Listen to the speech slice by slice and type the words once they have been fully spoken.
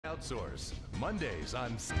Outsource. Mondays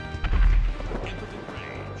on Impotent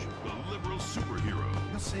Rage, the liberal superhero.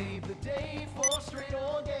 He'll save the day for straight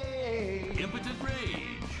all day. Impotent Rage.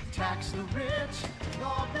 Tax the rich,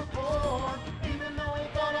 rob the poor, even though he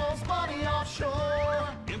got all his money offshore.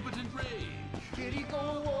 Impotent Rage. Kitty go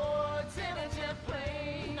awards in a jet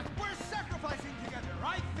plane. We're sacrificing together.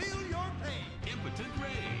 I feel your pain. Impotent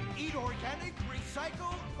Rage. Eat organic,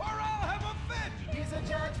 recycle, or I'll have a fit. He's a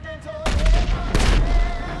judgmental man.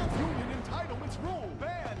 Union entitlements rule.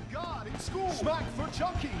 Ban God in school. Smack for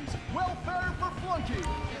junkies. Welfare for flunkies.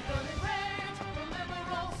 Impotent Rage, the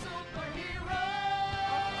liberal superhero.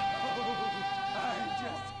 I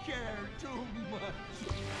just care too much.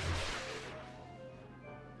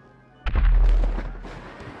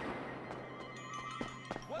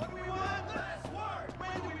 What do we want? Less work.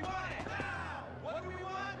 When do we want it? Now. What do we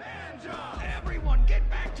want? Hand job. Everyone get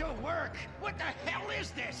back to work! What the hell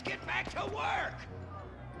is this? Get back to work!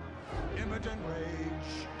 Impotent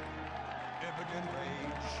Rage. Impotent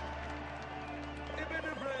Rage.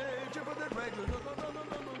 Impotent Rage. Impotent Rage.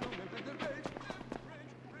 Impotent Rage.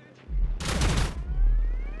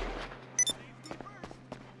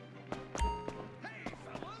 Hey,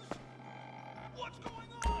 fellas! What's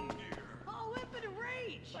going on here? Oh, Impotent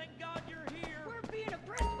Rage! Thank God you're here. We're being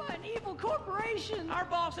oppressed by an evil corporation! Our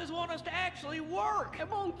bosses want us to actually work. It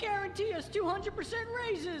won't guarantee us 200%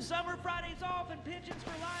 raises! Summer Fridays off and pensions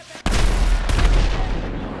for life.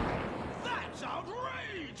 That's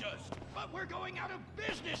outrageous! But we're going out of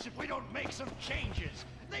business if we don't make some changes.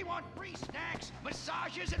 They want free snacks,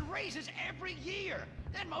 massages, and raises every year.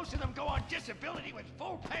 And most of them go on disability with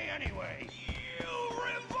full pay anyway. You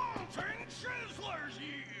revolting chiselers,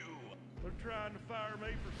 you! They're trying to fire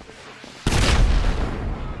me for stealing